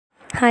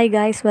Hi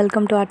guys,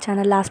 welcome to our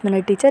channel Last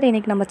Minute Teacher.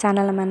 இன்னைக்கு நம்ம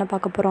சேனல்ல நம்ம என்ன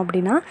பார்க்க போறோம்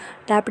அப்படினா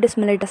diabetes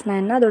mellitusனா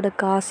என்ன, அதோட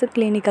காசு,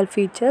 clinical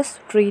features,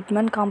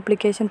 treatment,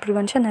 complication,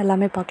 prevention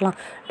எல்லாமே பார்க்கலாம்.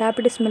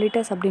 Diabetes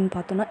mellitus அப்படினு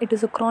பார்த்தோம்னா it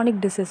is a chronic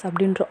disease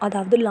அப்படின்றோம்.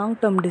 அதாவது long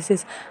term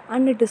disease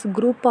and it is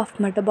group of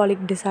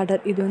metabolic disorder.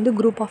 இது வந்து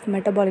group of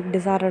metabolic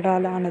disorder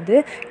ஆனது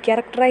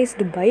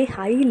characterized by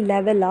high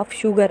level of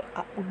sugar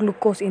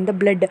glucose in the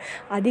blood.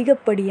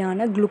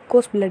 அதிகப்படியான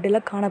glucose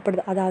bloodல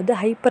காணப்படுது. அதாவது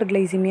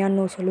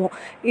hyperglycemia-ன்னு சொல்லுவோம்.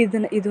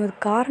 இது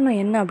காரணம்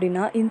என்ன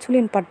அப்படின்னா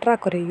இன்சுலின்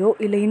பற்றாக்குறையோ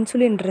இல்லை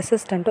இன்சுலின்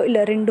ரெசிஸ்டண்ட்டோ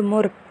இல்லை ரெண்டுமோ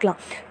இருக்கலாம்.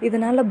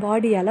 இதனால்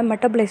பாடியால்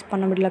மெட்டபலைஸ்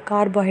பண்ண முடியல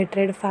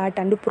கார்போஹைட்ரேட், ஃபேட்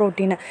அண்டு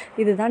ப்ரோட்டீனை.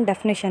 இதுதான்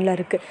டெஃபினேஷனில்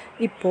இருக்குது.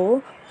 இப்போது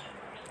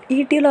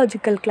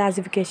ஈட்டியாலஜிக்கல்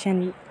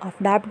கிளாசிஃபிகேஷன்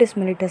ஆஃப் டயபெட்டிஸ்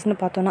மெலிட்டஸ்னு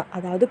பார்த்தோன்னா,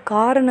 அதாவது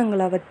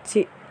காரணங்களை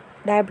வச்சு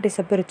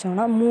டயபெட்டிஸை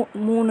பிரித்தோன்னா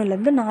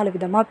மூணுலேருந்து 4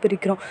 விதமாக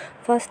பிரிக்கிறோம்.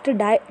 ஃபஸ்ட்டு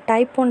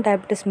டைப் 1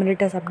 டயபெட்டிஸ்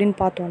மெலிட்டஸ் அப்படின்னு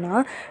பார்த்தோன்னா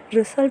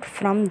result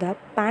from the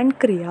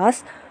pancreas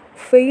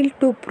fail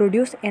to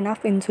produce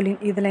enough insulin.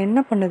 இதில் என்ன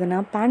பண்ணுதுன்னா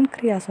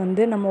pancreas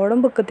வந்து நம்ம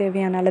உடம்புக்கு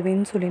தேவையான அளவு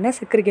இன்சுலினை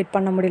செக்ரிகேட்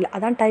பண்ண முடியல.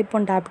 அதான் டைப்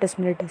 1 டயபெட்டிஸ்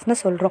மெலிட்டஸ்னு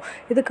சொல்கிறோம்.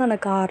 இதுக்கான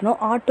காரணம்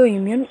ஆட்டோ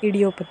இம்யூன்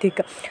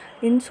இடியோபத்திக்.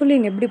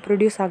 இன்சுலின் எப்படி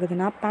ப்ரொடியூஸ்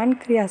ஆகுதுன்னா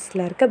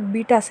pancreasல இருக்க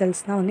பீட்டா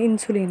செல்ஸ் தான் வந்து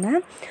இன்சுலினை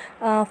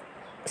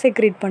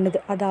செக்ரேட் பண்ணுது.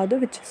 அதாவது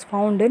which is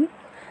found in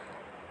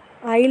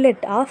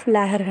eyelet of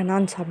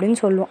லேஹர்ஹனான்ஸ் அப்படின்னு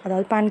சொல்லுவோம்.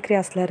 அதாவது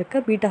pancreasல இருக்க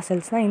பீட்டா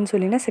செல்ஸ் தான்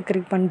இன்சுலினை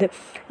செக்ரேட் பண்ணுது.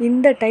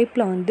 இந்த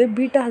டைப்பில் வந்து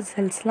பீட்டா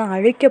செல்ஸ்லாம்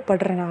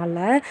அழிக்கப்படுறனால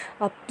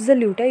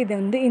அப்சல்யூட்டாக இது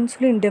வந்து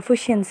இன்சுலின்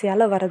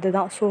டெஃபிஷியன்சியால் வரது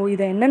தான். ஸோ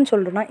இதை என்னன்னு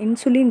சொல்கிறோன்னா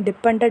இன்சுலின்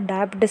டிபெண்ட்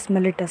டயபெட்டிஸ்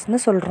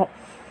மெலிட்டஸ்னு சொல்கிறோம்.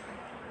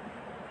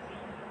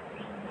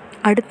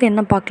 அடுத்து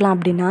என்ன பார்க்கலாம்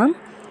அப்படின்னா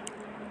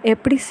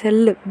எப்படி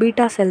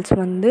பீட்டா செல்ஸ்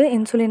வந்து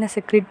இன்சுலினை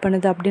செக்ரேட்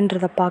பண்ணுது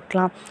அப்படின்றத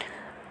பார்க்கலாம்.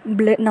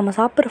 நம்ம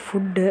சாப்பிட்ற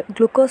ஃபுட்டு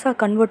குளுக்கோஸாக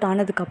கன்வெர்ட்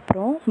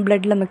ஆனதுக்கப்புறம்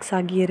பிளட்டில் மிக்ஸ்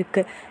ஆகி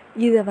இருக்குது.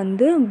 இதை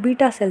வந்து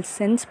பீட்டா செல்ஸ்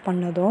சென்ஸ்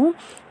பண்ணதும்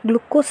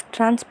குளுக்கோஸ்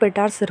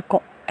டிரான்ஸ்போர்ட்டார்ஸ்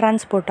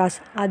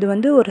அது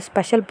வந்து ஒரு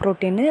ஸ்பெஷல்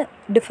ப்ரோட்டீனு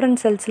டிஃப்ரெண்ட்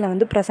செல்ஸில்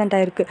வந்து ப்ரெசென்ட்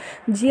ஆகிருக்கு.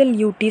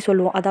 GLUT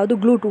சொல்லுவோம். அதாவது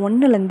GLUT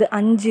 1லேருந்து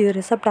 5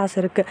 ரிசப்டார்ஸ்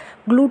இருக்குது.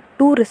 GLUT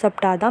 2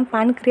 ரிசப்டார் தான்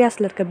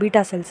pancreasல இருக்க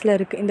பீட்டா செல்ஸில்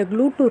இருக்குது. இந்த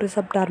GLUT 2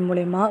 ரிசப்டார்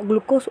மூலமா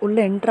குளுக்கோஸ்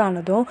உள்ளே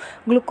என்ட்ரானதும்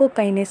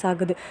குளுக்கோகைனேஸ்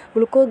ஆகுது.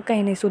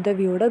 குளுக்கோகைனேஸ்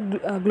உதவியோட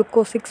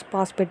குளுக்கோஸ் 6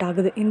 பாஸ்பேட்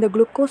ஆகுது. இந்த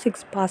குளுக்கோஸ்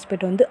 6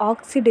 பாஸ்பேட் வந்து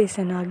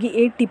ஆக்சிடேஷன் ஆகி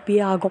ATP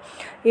ஆகும்.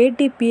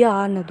 ATP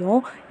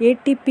ஆனதும்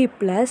ATP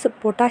ப்ளஸ்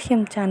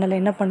பொட்டாசியம் சேனல்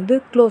என்ன பண்ணுது,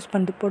 க்ளோஸ்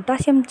பண்ணுது.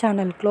 பொட்டாசியம்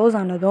சேனல் க்ளோஸ்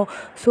ஆனதும்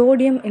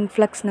சோடியம்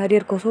இன்ஃப்ளக்ஸ் நிறைய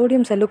இருக்கும்.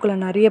 சோடியம் செல்லுக்குள்ளே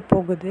நிறைய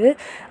போகுது.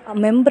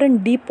 மெம்பரன்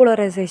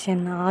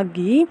டீபோலரைசேஷன்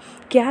ஆகி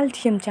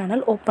கால்சியம்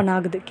சேனல் ஓப்பன்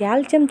ஆகுது.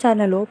 கால்சியம்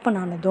சேனல் ஓப்பன்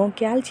ஆனதும்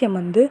கால்சியம்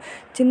வந்து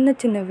சின்ன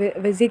சின்ன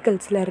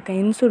வெசிக்கல்ஸில் இருக்க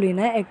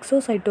இன்சுலினை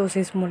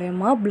எக்ஸோசைட்டோசிஸ்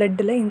மூலமா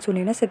பிளட்டில்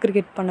இன்சுலினை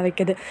செக்ரிகேட் பண்ண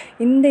வைக்குது.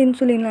 இந்த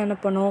இன்சுலினில் என்ன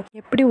பண்ணும்,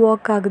 எப்படி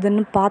ஒர்க்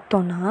ஆகுதுன்னு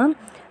பார்த்தோன்னா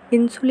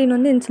இன்சுலின்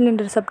வந்து இன்சுலின்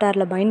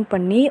ரிசப்டாரில் பைண்ட்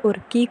பண்ணி ஒரு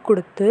கீ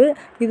கொடுத்து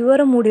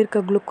இதுவரை மூடி இருக்க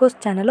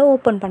குளுக்கோஸ் சேனலை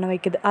ஓப்பன் பண்ண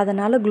வைக்குது.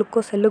 அதனால்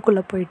குளுக்கோஸ்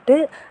செல்லுக்குள்ளே போயிட்டு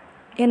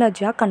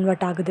எனர்ஜியாக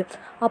கன்வெர்ட் ஆகுது.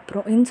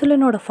 அப்புறம்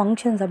இன்சுலினோட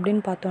ஃபங்க்ஷன்ஸ்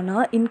அப்படின்னு பார்த்தோன்னா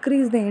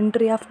increase the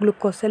entry of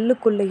glucose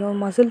செல்லுக்குள்ளேயும்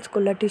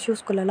மசில்ஸ்குள்ளே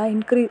டிஷ்யூஸ்குள்ளெல்லாம்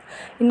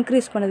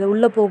increase பண்ணுது,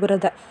 உள்ளே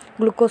போகிறத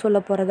குளுக்கோஸ்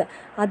உள்ளே போகிறத.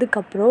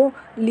 அதுக்கப்புறம்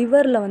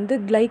லிவரில் வந்து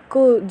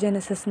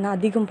கிளைக்கோஜெனசிஸ்னு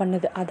அதிகம்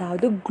பண்ணுது.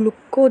 அதாவது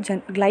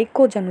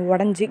கிளைக்கோஜன்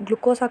உடஞ்சி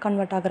குளுக்கோஸாக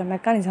கன்வெர்ட் ஆகிற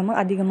மெக்கானிசமை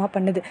அதிகமாக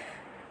பண்ணுது.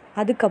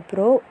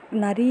 அதுக்கப்புறம்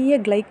நிறைய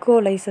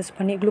கிளைக்கோலைசஸ்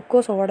பண்ணி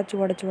குளுக்கோஸை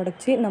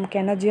உடச்சி நமக்கு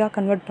எனர்ஜியாக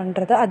கன்வெர்ட்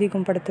பண்ணுறதை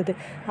அதிகப்படுத்துது.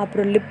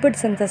 அப்புறம் லிப்பிட்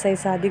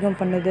சிந்தசைஸை அதிகம்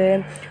பண்ணுது.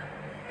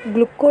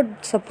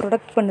 குளுக்கோஸை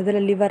ப்ரொடக்ட்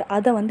பண்ணுதில் லிவர்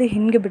அதை வந்து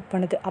இன்ஹிபிட்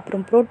பண்ணுது.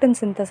 அப்புறம் புரோட்டீன்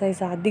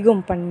சிந்தசைஸை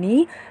அதிகம் பண்ணி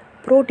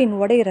புரோட்டீன்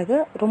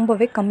உடையிறத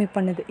ரொம்பவே கம்மி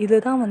பண்ணுது.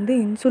 இதுதான் வந்து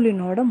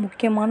இன்சுலினோட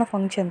முக்கியமான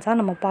ஃபங்க்ஷன்ஸாக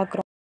நம்ம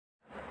பார்க்குறோம்.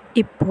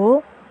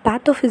 இப்போது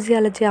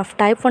pathophysiology of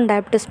type 1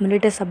 diabetes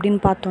mellitus அப்படின்னு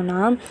பார்த்தோன்னா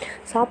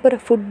சாப்பிட்ற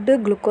ஃபுட்டு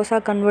குளுக்கோஸாக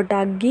கன்வெர்ட்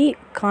ஆகி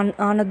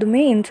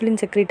ஆனதுமே இன்சுலின்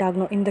செக்ரேட்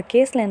ஆகணும். இந்த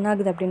கேஸில் என்ன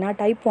ஆகுது அப்படின்னா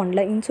டைப்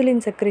 1ல்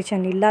இன்சுலின்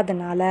செக்ரேஷன்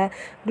இல்லாதனால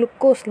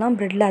குளுக்கோஸ்லாம்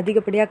பிளட்டில்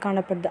அதிகப்படியாக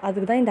காணப்படுது.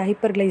 அதுக்கு தான் இந்த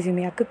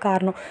ஹைப்பர்கிளைசிமியாவுக்கு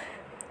காரணம்.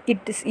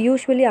 It is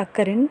usually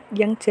occur in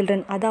young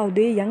children.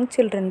 அதாவது யங்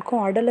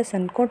சில்ட்ரனுக்கும்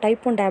அடலசன்ட்க்கும்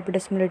டைப் 1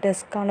 டயபெட்டிஸ்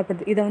மெலிட்டஸ்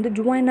காணப்படுது. இதை வந்து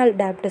ஜுவைனல்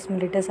டயபெட்டிஸ்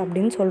மெலிட்டஸ்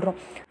அப்படின்னு சொல்கிறோம்.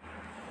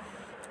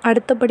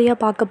 அடுத்தபடியாக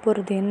பார்க்க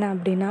போகிறது என்ன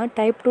அப்படின்னா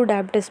டைப் 2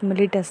 டயபெட்டிஸ்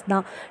மெலிட்டஸ்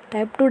தான்.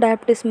 டைப் 2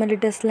 டயபெட்டிஸ்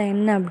மெலிட்டஸில்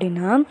என்ன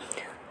அப்படின்னா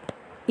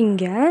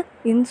இங்கே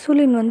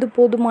இன்சுலின் வந்து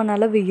போதுமான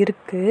அளவு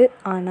இருக்குது.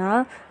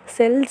 ஆனால்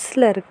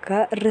செல்ஸில் இருக்க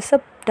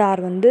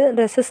ரிசப்டார் வந்து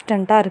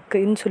ரெசிஸ்டண்ட்டாக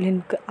இருக்குது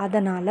இன்சுலினுக்கு.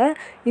 அதனால்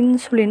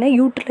இன்சுலினை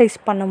யூட்டிலைஸ்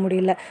பண்ண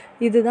முடியல.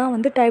 இதுதான்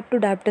வந்து டைப் 2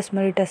 டயபெட்டிஸ்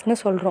மெலிட்டஸ்னு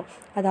சொல்கிறோம்.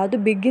 அதாவது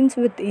begins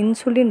with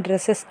insulin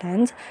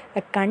resistance,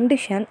 a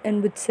condition in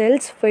which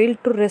cells fail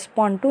to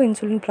respond to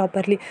insulin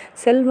properly.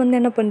 செல் வந்து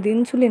என்ன பண்ணுது,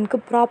 இன்சுலினுக்கு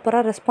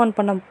ப்ராப்பராக ரெஸ்பாண்ட்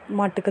பண்ண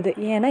மாட்டேங்குது.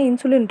 ஏன்னா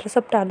இன்சுலின்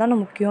ரிசப்டார் தானே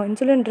முக்கியம்.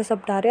 இன்சுலின்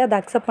ரிசப்டாரே அதை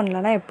அக்செப்ட்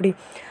பண்ணலன்னா எப்படி?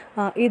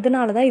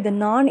 இதனால தான் இது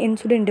நான்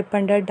இன்சுலின்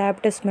டிபெண்ட்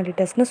டயபெட்டிஸ்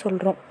மெலிட்டஸ்னு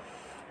சொல்கிறோம்.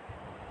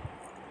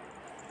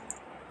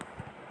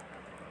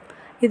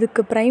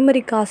 இதுக்கு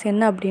ப்ரைமரி காஸ்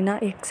என்ன அப்படின்னா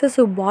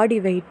எக்ஸசிவ் பாடி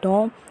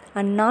வெயிட்டும்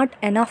அண்ட் நாட்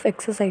எனஃப்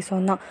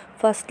எக்ஸசைஸும் தான்.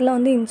 ஃபஸ்ட்டில்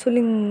வந்து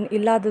இன்சுலின்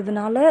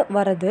இல்லாததுனால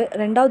வரது,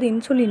 ரெண்டாவது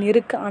இன்சுலின்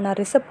இருக்குது ஆனால்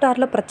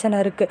ரிசப்டாரில் பிரச்சனை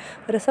இருக்குது,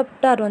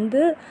 ரிசப்டார்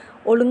வந்து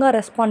ஒழுங்காக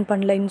ரெஸ்பாண்ட்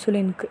பண்ணல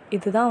இன்சுலினுக்கு.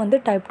 இதுதான் வந்து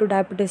டைப் 2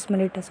 டயபெட்டிஸ்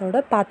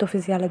மெலிட்டஸோட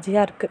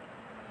பேத்தோஃபிசியாலஜியாக இருக்குது.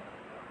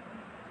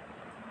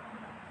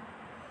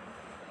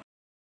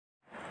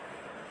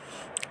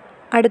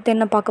 அடுத்து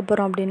என்ன பார்க்க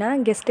போகிறோம் அப்படின்னா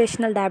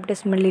கெஸ்டேஷனல்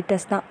டயபெட்டிஸ்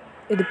மெலிட்டஸ் தான்.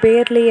 இது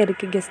பேர்லேயே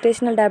இருக்குது.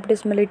 கெஸ்டேஷனல்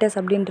டயபெட்டிஸ் மெலிட்டஸ்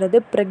அப்படின்றது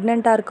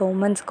ப்ரெக்னெண்ட்டாக இருக்க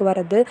உமன்ஸ்க்கு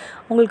வரது.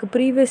 அவங்களுக்கு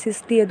ப்ரீவியஸ்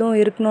ஹிஸ்ட்ரி எதுவும்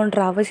இருக்கணுன்ற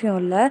அவசியம்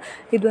இல்லை.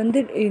 இது வந்து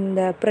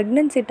இந்த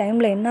ப்ரெக்னென்சி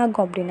டைமில் என்ன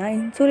ஆகும் அப்படின்னா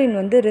இன்சுலின்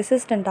வந்து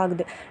ரெசிஸ்டண்ட்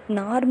ஆகுது.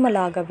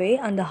 நார்மலாகவே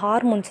அந்த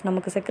ஹார்மோன்ஸ்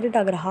நமக்கு செக்ரெட்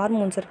ஆகிற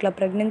ஹார்மோன்ஸ் இருக்குல்ல,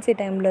 ப்ரெக்னென்சி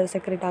டைமில்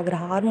செக்ரெட்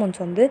ஆகிற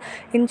ஹார்மோன்ஸ் வந்து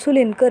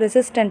இன்சுலினுக்கு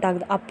ரெசிஸ்டண்ட்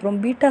ஆகுது. அப்புறம்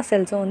பீட்டா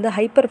செல்ஸும் வந்து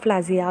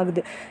ஹைப்பர்பிளாசி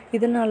ஆகுது.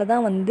 இதனால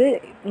தான் வந்து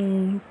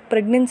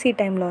ப்ரெக்னென்சி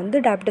டைமில் வந்து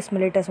டயபெட்டிஸ்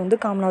மெலிட்டஸ் வந்து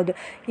காமன் ஆகுது.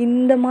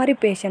 இந்த மாதிரி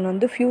பேஷண்ட்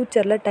வந்து ஃப்யூச்சரில்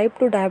டைப்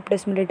 2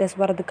 டயபெட்டிஸ் மெலிட்டஸ்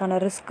வரதுக்கான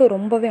ரிஸ்க்கு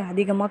ரொம்பவே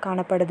அதிகமாக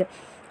காணப்படுது.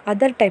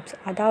 அதர் டைப்ஸ்,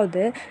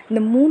 அதாவது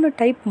இந்த 3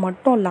 டைப்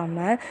மட்டும்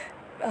இல்லாமல்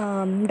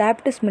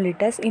டயபெட்டிஸ்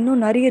மெலிட்டஸ்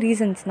இன்னும் நிறைய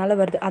ரீசன்ஸ்னால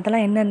வருது.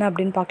 அதெல்லாம் என்னென்ன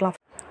அப்படின்னு பார்க்கலாம்.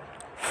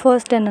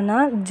 ஃபர்ஸ்ட் என்னென்னா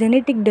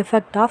genetic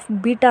defect of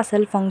beta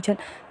sell function.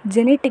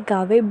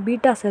 ஜெனட்டிக்காகவே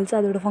beta cells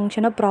அதோடய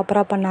ஃபங்க்ஷனை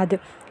ப்ராப்பராக பண்ணாது.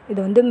 இது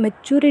வந்து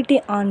maturity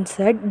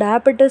onset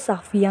diabetes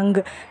of young,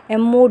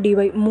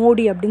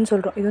 Modi அப்படின்னு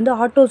சொல்கிறோம். இது வந்து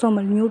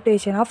autosomal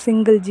mutation of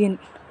single gene.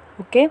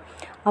 Okay.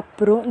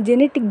 அப்புறம்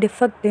ஜெனட்டிக்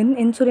டிஃபெக்ட் இன்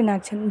இன்சுலின்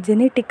ஆக்ஷன்.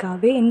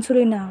 ஜெனட்டிக்காகவே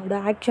இன்சுலினோட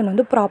ஆக்ஷன்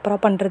வந்து ப்ராப்பராக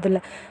பண்ணுறதில்ல.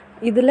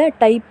 இதில்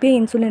டைப் ஏ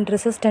இன்சுலின்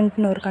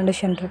ரெசிஸ்டன்ட்னு ஒரு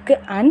கண்டிஷன் இருக்குது.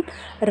 And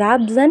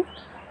Raphson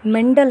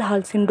mental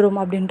hall syndrome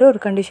அப்படின்ற ஒரு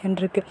கண்டிஷன்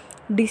இருக்குது.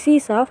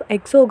 டிசீஸ் ஆஃப்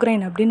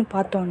எக்ஸோக்ரைன் அப்படின்னு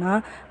பார்த்தோன்னா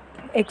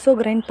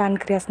எக்ஸோக்ரைன்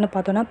பேன்க்ரியாஸ்னு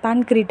பார்த்தோன்னா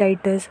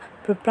பேன்க்ரிடைட்டிஸ்,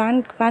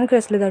 அப்புறம்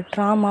பேன்க்ரியாஸில் ஏதாவது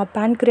ட்ராமா,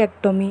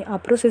 பேன்க்ரியாக்டோமி,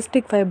 அப்புறம்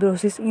சிஸ்டிக்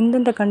ஃபைப்ரோசிஸ்,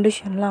 இந்தந்த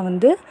கண்டிஷன்லாம்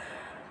வந்து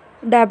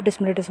டயபெட்டிஸ்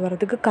மெலிட்டஸ்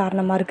வரதுக்கு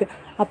காரணமாக இருக்குது.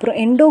 அப்புறம்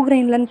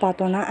எண்டோக்ரைன்லன்னு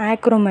பார்த்தோன்னா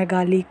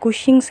ஆக்ரோமெகாலி,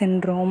 குஷிங்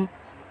சிண்ட்ரோம்.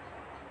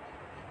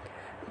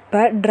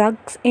 இப்போ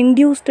ட்ரக்ஸ்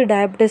இன்டியூஸ்டு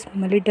டயபெட்டிஸ்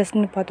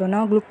மெலிட்டஸ்ன்னு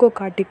பார்த்தோன்னா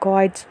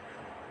குளுக்கோகார்டிகாய்ட்ஸ்,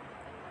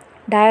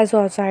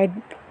 டயாசோசைட்,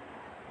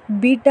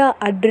 பீட்டா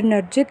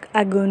அட்ரினர்ஜிக்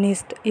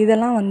அகோனிஸ்ட்,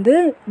 இதெல்லாம் வந்து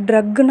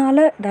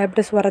ட்ரக்குனால்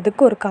டயபெட்டிஸ்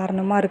வரதுக்கு ஒரு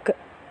காரணமாக இருக்குது.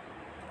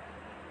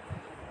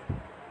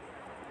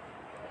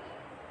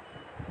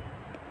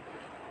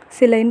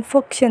 சில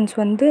இன்ஃபெக்ஷன்ஸ்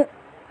வந்து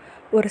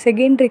ஒரு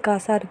செகண்டரி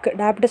காசாக இருக்குது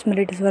டயபெட்டிஸ்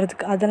மெலிட்டஸ்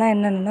வரதுக்கு. அதெல்லாம்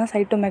என்னென்னா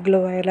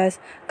சைட்டோமெகலோவைரஸ்,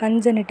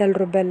 கன்ஜெனிட்டல்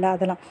ருபெல்லா,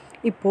 அதெல்லாம்.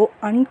 இப்போது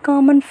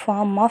uncommon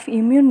form of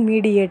immune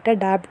mediated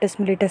diabetes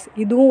mellitus,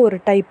 இதுவும் ஒரு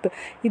டைப்பு.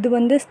 இது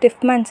வந்து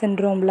ஸ்டிஃப்மேன்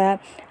சிண்ட்ரோமில்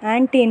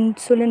ஆன்டி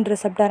இன்சுலின்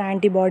ரிசப்டார்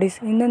ஆன்டிபாடிஸ்,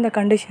 இந்தந்த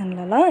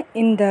கண்டிஷன்லலாம்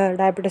இந்த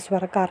டயபெட்டிஸ்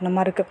வர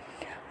காரணமாக இருக்குது.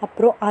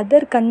 அப்புறம்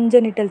அதர்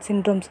கன்ஜெனிட்டல்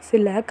சிண்ட்ரோம்ஸ்,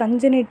 சில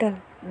கன்ஜெனிட்டல்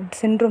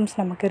சிண்ட்ரோம்ஸ்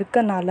நமக்கு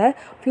இருக்கனால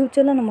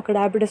ஃப்யூச்சரில் நமக்கு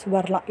டயபெட்டிஸ்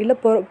வரலாம், இல்லை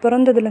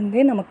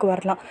பிறந்ததுலேருந்தே நமக்கு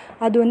வரலாம்.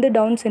 அது வந்து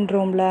டவுன்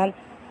சிண்ட்ரோமில்,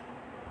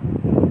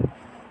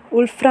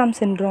 உல்ஃப்ராம்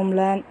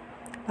சிண்ட்ரோமில்,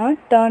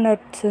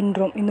 டர்னர்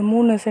சிண்ட்ரோம், இந்த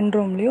 3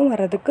 சிண்ட்ரோம்லேயும்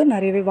வர்றதுக்கு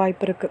நிறையவே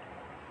வாய்ப்பு இருக்குது.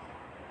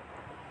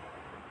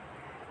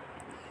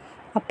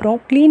 அப்புறம்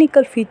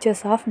கிளினிக்கல்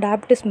ஃபீச்சர்ஸ் ஆஃப்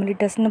டயபெட்டிஸ்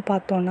மெலிட்டஸ்ன்னு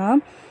பார்த்தோன்னா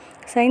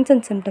சைன்ஸ்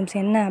அண்ட் சிம்டம்ஸ்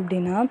என்ன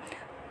அப்படின்னா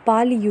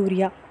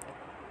பாலியூரியா,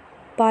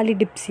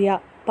 பாலிடிப்சியா,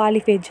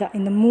 பாலிஃபேஜியா,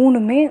 இந்த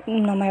 3மே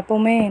நம்ம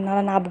எப்போவுமே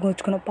நல்லா ஞாபகம்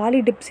வச்சுக்கணும்.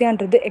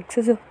 பாலிடிப்சியான்றது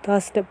எக்ஸசிவ்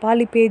தர்ஸ்ட்டு,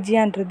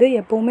 பாலிபேஜியான்றது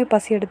எப்போவுமே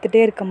பசி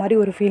எடுத்துகிட்டே இருக்க மாதிரி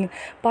ஒரு ஃபீலிங்,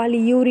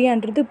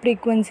 பாலியூரியான்றது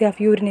ஃப்ரீக்வன்சி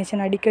ஆஃப்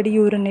யூரினேஷன், அடிக்கடி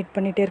யூரினேட்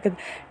பண்ணிகிட்டே இருக்குது,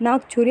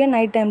 நாக்சூரியா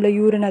நைட் டைமில்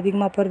யூரின்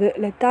அதிகமாக போகிறது,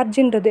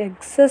 லெத்தார்ஜின்றது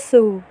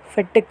எக்ஸசிவ்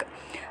ஃபெட்டிக்,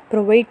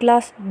 அப்புறம் weight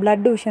loss,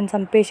 blood vision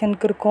some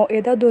பேஷண்ட்க்கு இருக்கும்.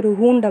 ஏதாவது ஒரு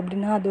ஹூண்ட்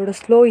அப்படின்னா அதோட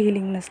ஸ்லோ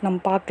ஹீலிங்னஸ்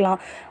நம்ம பார்க்கலாம்.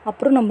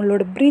 அப்புறம்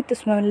நம்மளோட ப்ரீத்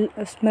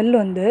ஸ்மெல்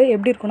வந்து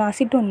எப்படி இருக்குன்னா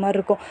அசிட்டோன் மாதிரி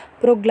இருக்கும்.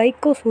 அப்புறம்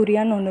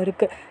கிளைக்கோசூரியான்னு ஒன்று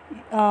இருக்குது,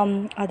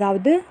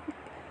 அதாவது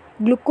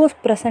குளுக்கோஸ்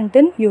ப்ரெசன்ட்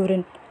இன்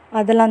யூரின்.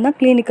 அதெல்லாம் தான்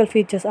கிளினிக்கல்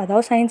ஃபீச்சர்ஸ்,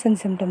 அதாவது சைன்ஸ்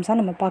அண்ட் சிம்டம்ஸாக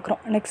நம்ம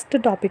பார்க்குறோம்.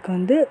 நெக்ஸ்ட்டு டாபிக்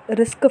வந்து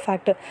ரிஸ்க்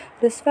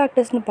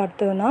ஃபேக்டர்ஸ்னு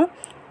பார்த்தோன்னா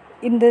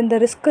இந்த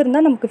ரிஸ்க்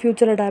இருந்தால் நமக்கு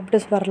ஃப்யூச்சரில்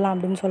டயபெட்டிஸ் வரலாம்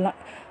அப்படின்னு சொல்லலாம்.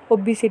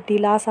 Obesity,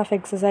 loss of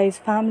exercise,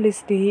 family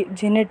history,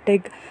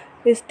 genetic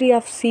history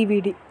of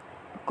CVT,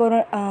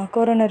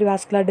 coronary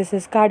vascular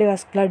disease,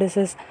 cardiovascular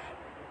disease,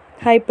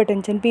 hyper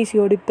tension,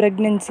 PCOD,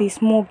 pregnancy,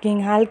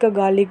 smoking,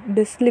 alcoholic,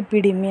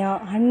 dyslipidaemia,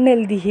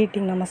 unhealthy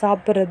heating, நம்ம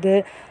சாப்பிட்றது,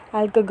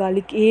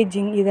 ஆல்கஹாலிக்,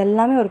 ஏஜிங்,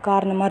 இதெல்லாமே ஒரு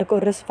காரணமாக இருக்குது,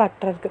 ஒரு ரிஸ்க்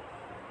ஃபேக்டர் இருக்குது.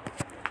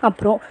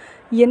 அப்புறம்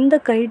எந்த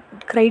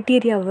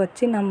க்ரைட்டீரியாவை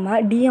வச்சு நம்ம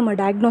டிஎம்ஐ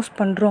டயக்னோஸ்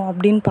பண்ணுறோம்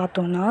அப்படின்னு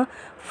பார்த்தோன்னா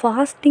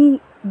ஃபாஸ்டிங்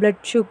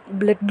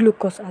பிளட்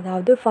குளுக்கோஸ்,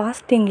 அதாவது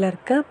ஃபாஸ்டிங்கில்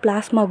இருக்க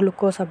பிளாஸ்மா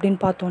குளுக்கோஸ் அப்படின்னு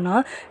பார்த்தோன்னா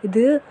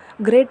இது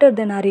greater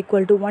than R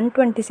equal to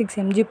 126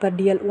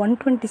 mg/dl,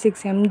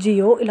 126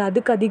 mgயோ இல்லை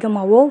அதுக்கு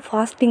அதிகமாகவோ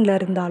ஃபாஸ்டிங்கில்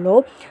இருந்தாலோ,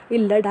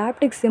 இல்லை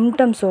diabetic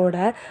சிம்டம்ஸோட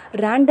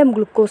random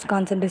glucose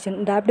concentration,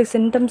 diabetic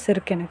symptoms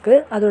இருக்குது எனக்கு,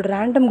 அதோட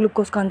ரேண்டம்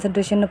குளுக்கோஸ்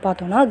கான்சன்ட்ரேஷன்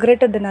பார்த்தோன்னா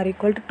greater than R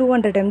equal to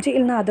 200 mg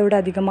இல்லைனா அதோட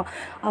அதிகமாக.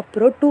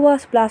 அப்புறம் 2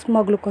 hours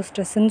பிளாஸ்மா குளுக்கோஸ்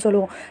டெஸ்ட்னு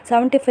சொல்லுவோம்.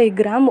 75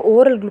 gram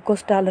oral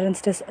glucose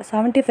tolerance test,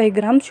 75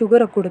 gram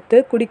சுகரை கொடுத்து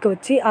குடிக்க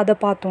வச்சு அதை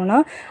பார்த்தோன்னா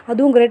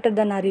அதுவும் greater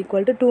than R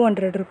equal to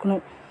 200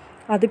 இருக்கணும்.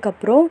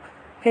 அதுக்கப்புறம்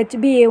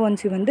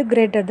HbA1c வந்து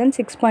greater than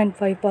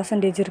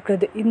 6.5%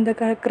 இருக்குது. இந்த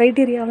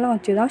க்ரைட்டீரியாவெலாம்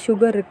வச்சு தான்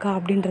சுகர் இருக்கா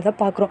அப்படின்றத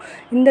பார்க்குறோம்.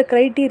 இந்த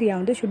க்ரைட்டீரியா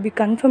வந்து should be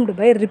confirmed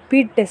by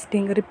repeat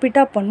testing.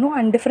 ரிப்பீட்டாக பண்ணணும்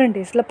அண்ட் டிஃப்ரெண்ட்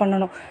டேஸில்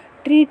பண்ணணும்.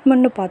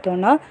 ட்ரீட்மெண்ட்னு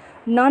பார்த்தோன்னா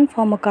நான்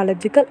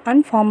ஃபார்மகாலஜிக்கல்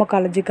அண்ட்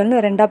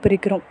ஃபார்மகாலஜிக்கல்னு ரெண்டாக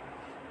பிரிக்கிறோம்.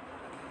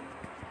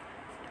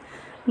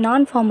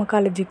 நான்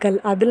ஃபார்மகாலஜிக்கல்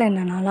அதில்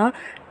என்னென்னா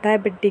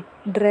டயபெட்டிக்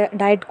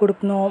டயட்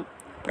கொடுக்கணும்,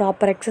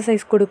 ப்ராப்பர்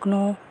எக்ஸசைஸ்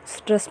கொடுக்கணும்,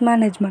 ஸ்ட்ரெஸ்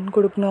மேனேஜ்மெண்ட்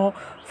கொடுக்கணும்,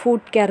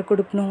 ஃபுட் கேர்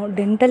கொடுக்கணும்,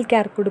 டென்டல்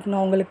கேர்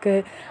கொடுக்கணும் அவங்களுக்கு.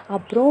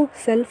 அப்புறம்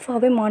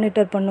செல்ஃபாகவே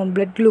மானிட்டர் பண்ணணும்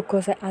பிளட்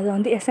குளுக்கோஸை, அதை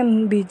வந்து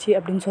SMBG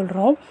அப்படின்னு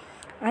சொல்கிறோம்.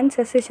 அண்ட்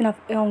செசேஷன்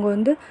ஆஃப் அவங்க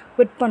வந்து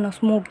குவிட் பண்ணணும்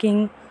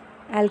ஸ்மோக்கிங்,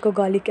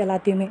 ஆல்கஹாலிக்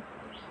எல்லாத்தையுமே.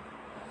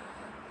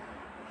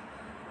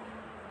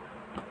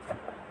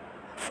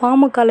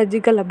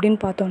 ஃபார்மகாலஜிக்கல் அப்படின்னு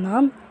பார்த்தோன்னா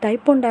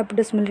டைப் 1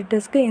 டயபெட்டிஸ்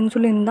மெல்லிட்டஸ்க்கு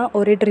இன்சுலின் தான்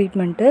ஒரே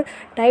ட்ரீட்மெண்ட்டு.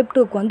 டைப்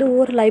 2க்கு வந்து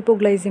ஓரல்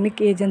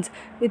ஹைப்போகிளைசெமிக் ஏஜென்ட்ஸ்.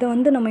 இதை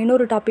வந்து நம்ம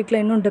இன்னொரு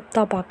டாப்பிக்கில் இன்னும்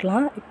டெப்த்தாக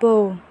பார்க்கலாம்.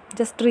 இப்போது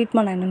ஜஸ்ட்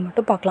ட்ரீட்மெண்ட் என்னென்னு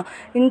மட்டும் பார்க்கலாம்.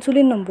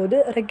 இன்சுலின்னும் போது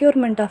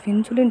requirement of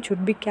insulin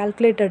should be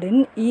calculated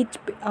in each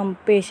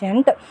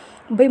patient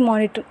by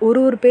monitor.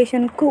 ஒரு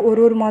பேஷண்ட்க்கு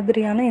ஒரு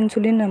மாதிரியான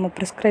இன்சுலின் நம்ம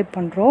ப்ரிஸ்கிரைப்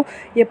பண்ணுறோம்.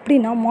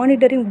 எப்படின்னா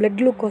மானிட்டரிங் பிளட்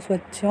குளுக்கோஸ்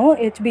வச்சோம்,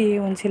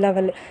 HbA1c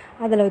லெவல்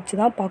அதில் வச்சு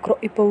தான்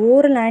பார்க்குறோம். இப்போ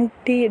ஓரல்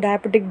ஆன்டி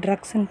டயபெட்டிக்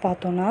ட்ரக்ஸ்ன்னு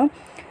பார்த்தோன்னா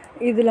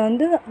இதில்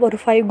வந்து ஒரு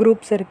 5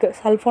 குரூப்ஸ் இருக்குது.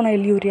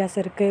 சல்ஃபோனைல் யூரியாஸ்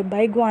இருக்குது,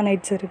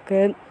 பைகுவானைட்ஸ்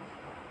இருக்குது.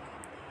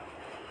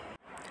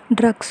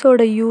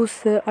 ட்ரக்ஸோட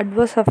use,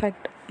 adverse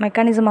effect,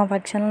 mechanism of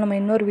ஆக்ஷன்லாம் நம்ம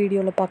இன்னொரு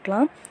வீடியோவில்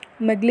பார்க்கலாம்.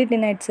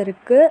 மெக்லிட்டினைட்ஸ்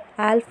இருக்குது,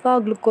 ஆல்ஃபா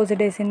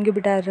குளுக்கோசிடேஸ்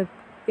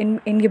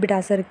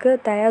இன்ஹிபிட்டாஸ் இருக்குது,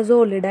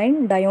 தயாசோலிடைன்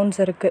டயோன்ஸ்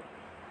இருக்குது.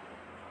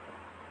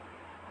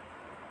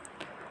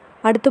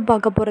 அடுத்து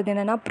பார்க்க போகிறது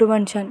என்னென்னா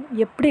ப்ரிவென்ஷன்.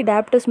 எப்படி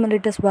டயபெட்டிஸ்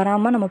மெல்லிட்டஸ்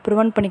வராமல் நம்ம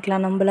ப்ரிவென்ட்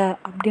பண்ணிக்கலாம் நம்மளை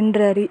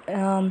அப்படின்ற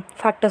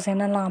ஃபேக்டர்ஸ்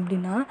என்னெல்லாம்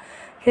அப்படின்னா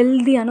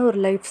ஹெல்தியான ஒரு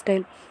life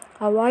style,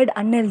 avoid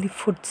unhealthy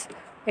foods,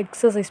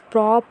 exercise,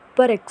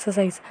 proper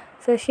exercise,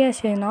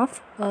 session of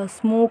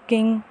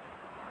smoking,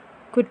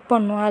 quit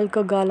பண்ணணும்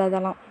ஆல்கஹால்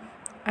அதெல்லாம்.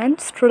 அண்ட்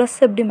ஸ்ட்ரெஸ்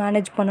எப்படி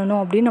மேனேஜ்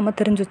பண்ணணும் அப்படின்னு நம்ம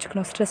தெரிஞ்சு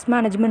வச்சுக்கணும். ஸ்ட்ரெஸ்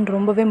மேனேஜ்மெண்ட்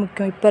ரொம்பவே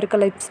முக்கியம் இப்போ இருக்க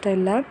லைஃப்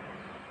ஸ்டைலில்.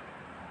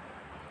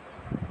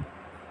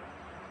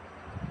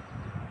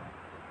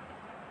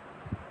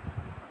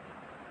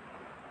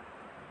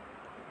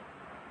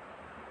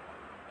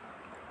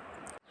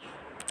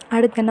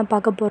 அடுத்து என்ன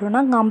பார்க்க போகிறோன்னா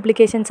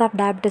காம்ப்ளிகேஷன்ஸ் ஆஃப்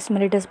டயபெட்டிஸ்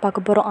மெல்லிட்டஸ்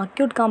பார்க்க போகிறோம்.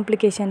 அக்யூட்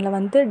காம்ப்ளிகேஷனில்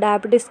வந்து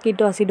diabetes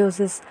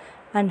ketoacidosis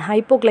and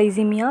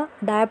hypoglycaemia,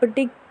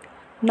 diabetic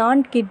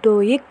நான்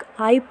கீட்டோயிக்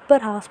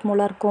ஹைப்பர்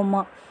ஆஸ்மோலார்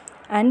கோமா.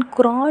 அண்ட்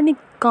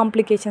குரானிக்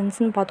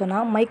காம்ப்ளிகேஷன்ஸ்னு பார்த்தோன்னா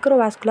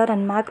மைக்ரோவாஸ்குலர்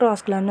அண்ட்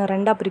மேக்ரோவாஸ்குலர்னு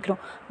ரெண்டாக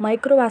பிரிக்கிறோம்.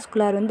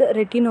 மைக்ரோவாஸ்குலர் வந்து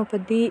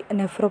retinopathy,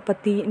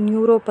 nephropathy,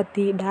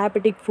 neuropathy,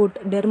 diabetic food,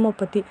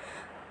 டெர்மோபதி.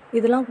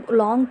 இதெல்லாம்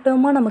லாங்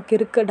டேர்மாக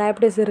நமக்கு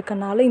டயபெட்டிஸ்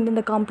இருக்கனால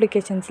இந்தந்த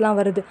காம்ப்ளிகேஷன்ஸ்லாம்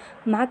வருது.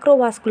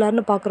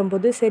 மேக்ரோவாஸ்குலர்னு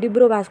பார்க்கும்போது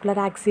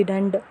cerebrovascular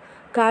accident,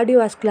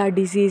 cardiovascular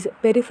disease,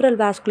 peripheral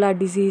vascular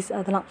disease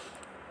அதெல்லாம்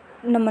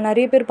நம்ம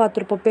நிறைய பேர்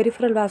பார்த்துருப்போம்.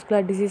 பெரிஃபரல்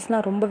வாஸ்குலர்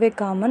டிசீஸ்லாம் ரொம்பவே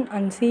காமன்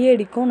அண்ட்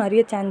CADக்கும்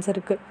நிறைய சான்ஸ்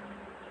இருக்குது.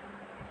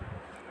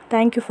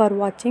 தேங்க்யூ ஃபார்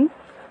வாட்சிங்.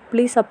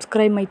 Please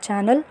subscribe my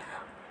channel.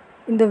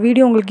 இந்த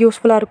வீடியோ உங்களுக்கு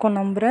யூஸ்ஃபுல்லாக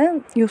இருக்கும்னு நம்புகிறேன்.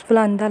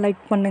 யூஸ்ஃபுல்லாக இருந்தால்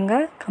லைக்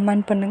பண்ணுங்கள்,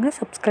 கமெண்ட் பண்ணுங்கள்,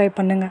 சப்ஸ்கிரைப்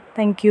பண்ணுங்கள்.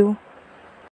 தேங்க்யூ.